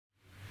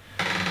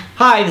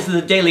Hi, this is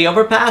the Daily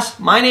Overpass.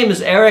 My name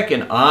is Eric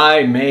and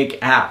I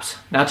make apps.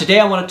 Now today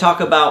I want to talk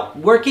about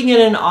working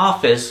in an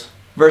office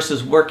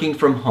versus working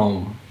from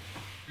home.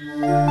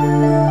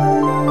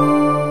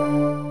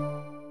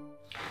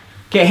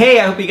 Okay,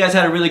 hey, I hope you guys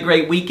had a really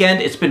great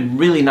weekend. It's been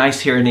really nice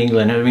here in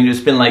England. I mean, it's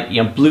been like,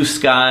 blue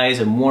skies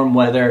and warm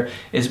weather.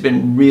 It's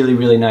been really,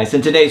 really nice.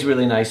 And today's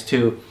really nice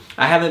too.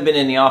 I haven't been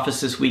in the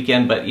office this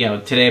weekend, but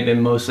today I've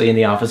been mostly in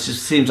the office. It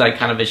just seems like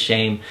kind of a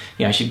shame.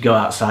 I should go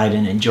outside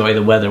and enjoy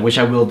the weather, which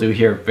I will do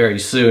here very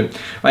soon.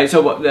 Right,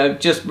 so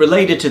just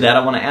related to that,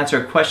 I want to answer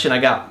a question I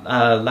got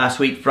last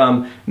week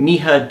from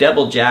Miha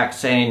Debblejack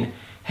saying,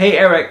 hey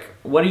Eric,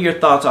 what are your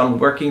thoughts on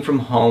working from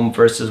home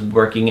versus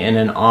working in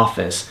an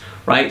office?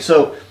 Right,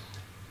 so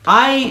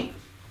I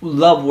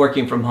love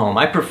working from home.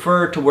 I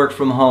prefer to work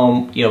from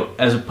home,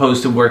 as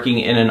opposed to working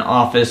in an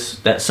office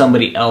that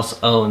somebody else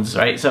owns,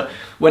 right? So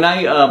when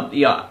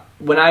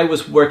I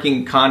was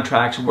working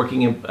contracts,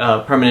 working in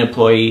permanent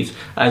employees,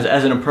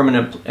 as a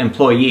permanent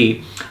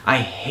employee, I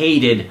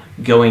hated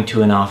going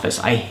to an office.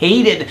 I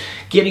hated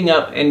getting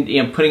up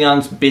and putting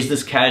on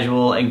business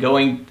casual and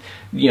going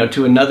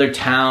to another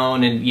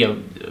town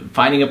and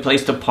finding a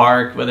place to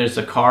park, whether it's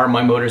a car or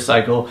my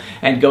motorcycle,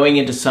 and going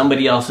into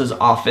somebody else's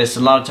office.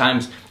 A lot of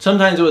times,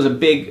 sometimes it was a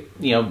big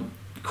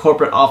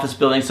corporate office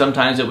building,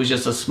 sometimes it was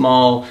just a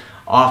small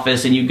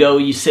office, and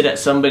you sit at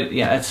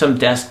at some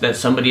desk that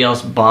somebody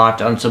else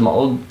bought on some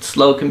old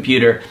slow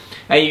computer,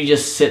 and you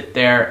just sit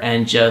there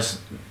and just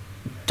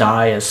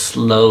die a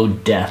slow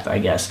death, I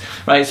guess.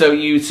 Right? So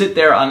you sit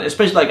there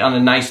especially like on a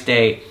nice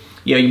day,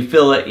 you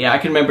feel it. I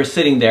can remember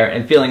sitting there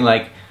and feeling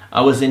like I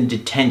was in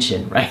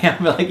detention, right?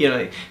 I'm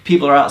like,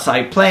 people are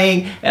outside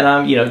playing, and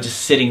I'm,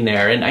 just sitting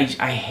there, and I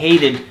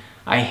hated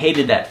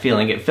that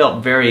feeling. It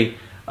felt very,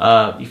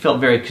 you felt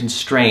very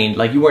constrained,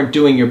 like you weren't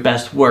doing your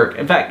best work.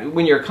 In fact,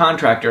 when you're a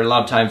contractor, a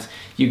lot of times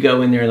you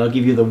go in there and they'll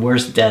give you the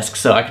worst desk.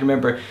 So I can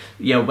remember,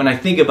 when I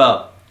think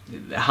about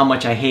how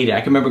much I hate it,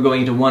 I can remember going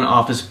into one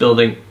office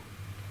building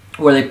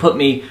where they put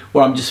me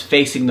where I'm just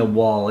facing the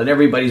wall and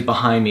everybody's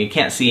behind me. You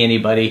can't see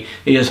anybody.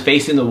 You're just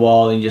facing the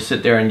wall and you just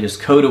sit there and just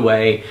code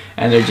away,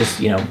 and they're just,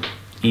 they're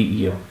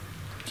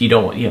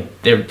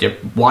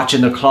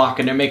watching the clock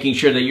and they're making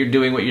sure that you're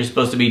doing what you're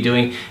supposed to be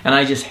doing, and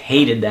I just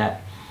hated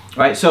that,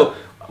 right? So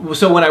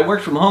when I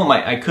worked from home,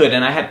 I could,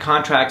 and I had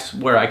contracts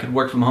where I could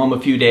work from home a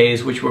few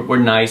days, which were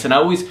nice, and I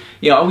always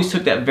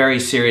took that very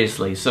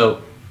seriously.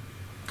 So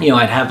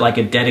I'd have like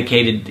a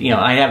dedicated,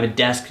 I'd have a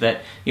desk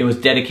that was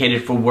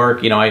dedicated for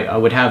work. I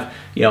would have,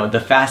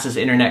 the fastest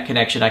internet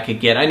connection I could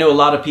get. I know a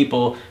lot of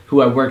people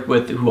who I worked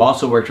with who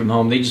also worked from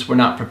home, they just were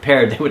not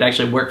prepared. They would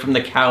actually work from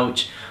the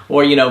couch,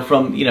 or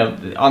from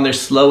on their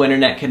slow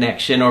internet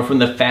connection, or from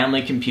the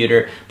family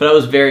computer. But I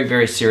was very,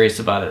 very serious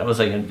about it. I was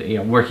like,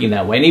 working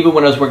that way. And even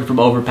when I was working from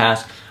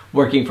Overpass,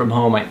 working from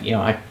home,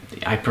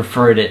 I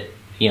preferred it.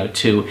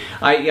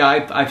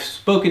 I've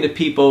spoken to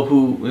people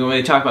who, when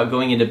they talk about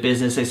going into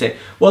business, they say,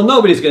 well,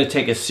 nobody's going to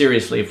take us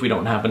seriously if we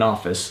don't have an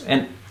office.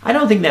 And I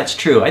don't think that's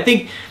true. I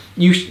think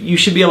you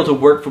should be able to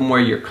work from where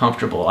you're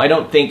comfortable. I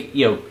don't think,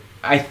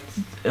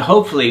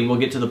 hopefully we'll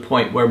get to the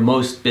point where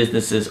most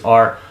businesses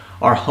are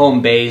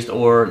home-based,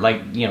 or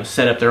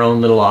set up their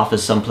own little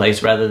office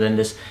someplace rather than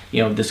this,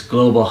 this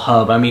global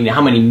hub. I mean,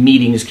 how many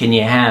meetings can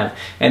you have?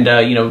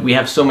 And, we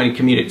have so many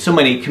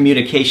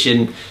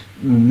communication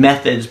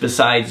methods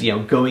besides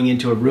going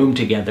into a room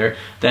together,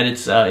 that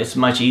it's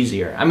much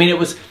easier. I mean, it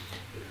was,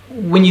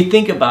 when you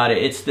think about it,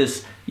 it's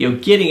this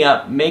getting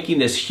up, making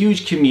this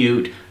huge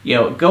commute,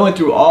 going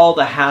through all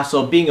the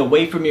hassle, being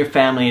away from your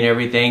family and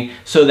everything,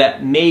 so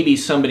that maybe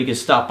somebody could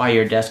stop by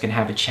your desk and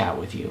have a chat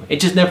with you.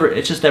 It just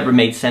never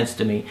made sense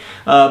to me.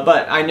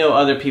 But I know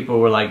other people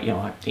were like,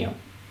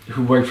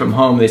 who work from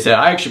home, they said,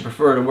 I actually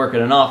prefer to work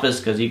in an office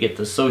because you get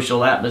the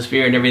social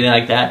atmosphere and everything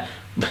like that.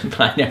 But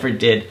I never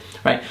did,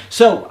 right?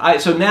 So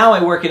now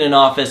I work in an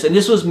office, and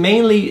this was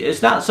mainly,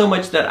 it's not so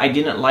much that I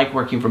didn't like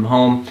working from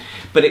home,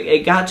 but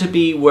it got to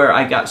be where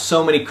I got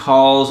so many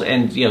calls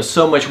and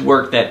so much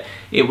work that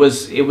it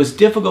was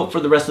difficult for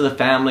the rest of the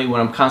family,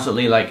 when I'm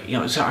constantly like,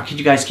 sorry, could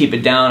you guys keep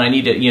it down? I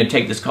need to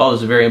take this call,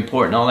 this is very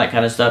important, all that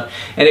kind of stuff.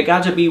 And it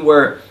got to be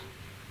where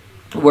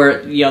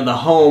the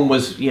home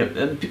was,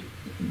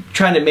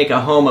 trying to make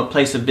a home a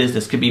place of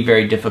business could be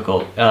very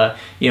difficult.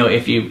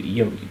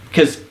 If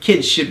because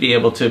kids should be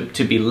able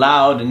to be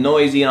loud and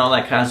noisy and all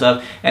that kind of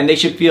stuff, and they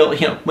should feel,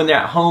 when they're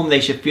at home,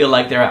 they should feel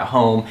like they're at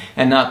home,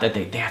 and not that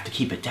they have to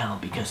keep it down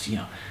because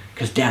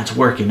dad's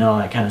working and all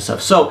that kind of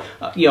stuff. So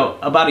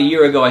about a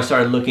year ago, I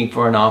started looking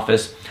for an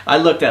office. I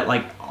looked at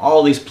like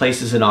all these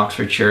places in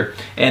Oxfordshire,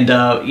 and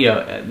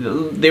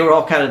they were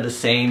all kind of the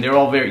same. They're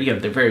all very,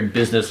 they're very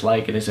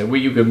business-like, and they said,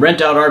 well, you can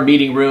rent out our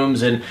meeting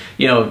rooms, and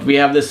we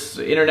have this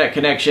internet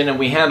connection, and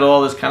we handle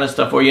all this kind of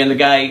stuff for you. And the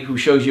guy who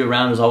shows you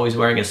around is always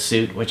wearing a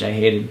suit, which I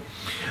hated.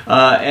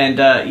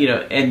 You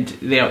know, and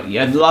they,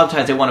 a lot of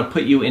times they want to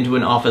put you into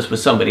an office with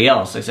somebody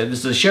else. They said, this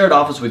is a shared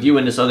office with you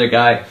and this other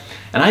guy.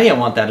 And I didn't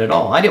want that at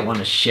all. I didn't want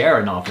to share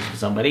an office with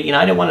somebody. You know,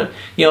 I didn't want to,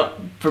 you know,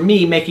 for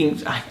me,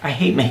 I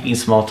hate making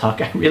small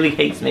talk. I really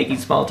hate making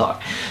small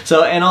talk.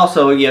 So, and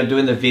also, you know,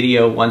 doing the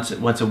video once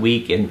a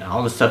week and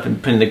all this stuff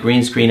and putting the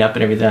green screen up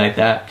and everything like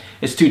that,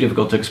 it's too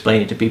difficult to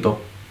explain it to people.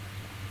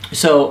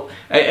 So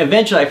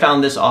eventually I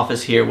found this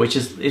office here, which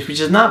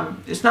is not,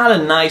 it's not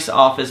a nice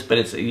office, but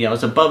it's, you know,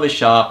 it's above a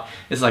shop.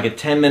 It's like a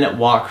 10-minute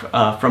walk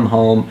from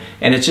home,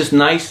 and it's just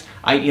nice.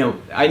 You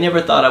know, I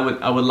never thought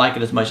I would like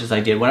it as much as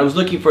I did. When I was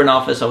looking for an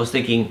office, I was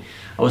thinking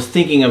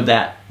of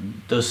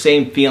those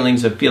same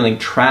feelings of feeling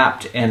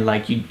trapped, and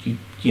like you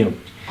know,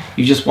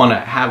 you just want to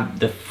have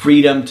the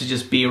freedom to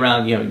just be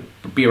around, you know,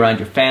 be around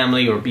your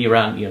family or be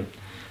around, you know,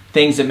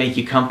 things that make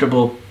you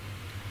comfortable.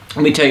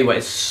 Let me tell you what,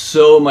 it's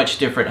so much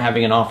different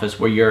having an office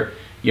where you're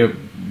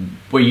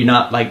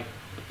not like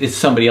it's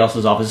somebody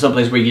else's office.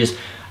 Someplace where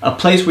a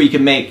place where you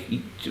can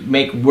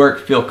make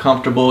work feel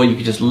comfortable. You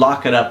can just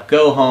lock it up,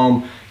 go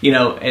home, you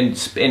know,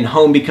 and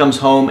home becomes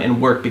home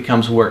and work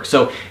becomes work.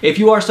 So if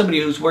you are somebody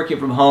who's working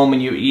from home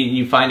and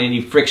you find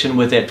any friction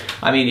with it,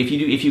 I mean, if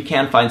you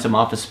can find some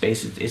office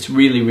space, it's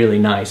really, really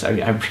nice. I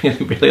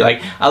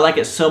really I like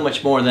it so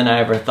much more than I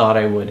ever thought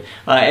I would.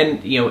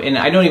 And you know, and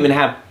I don't even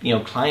have, you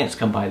know, clients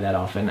come by that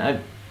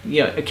often.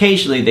 You know,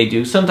 occasionally they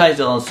do. Sometimes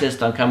they'll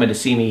insist on coming to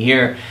see me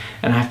here,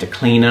 and I have to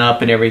clean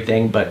up and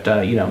everything. But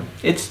you know,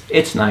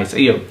 it's nice.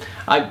 You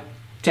know,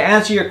 to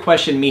answer your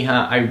question,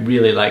 Miha, I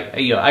really like,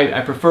 you know,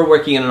 I prefer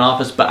working in an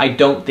office, but I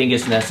don't think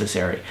it's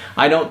necessary.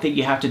 I don't think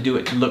you have to do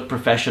it to look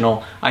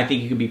professional. I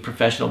think you can be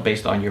professional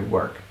based on your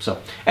work.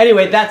 So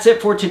anyway, that's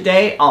it for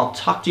today. I'll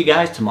talk to you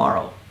guys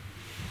tomorrow.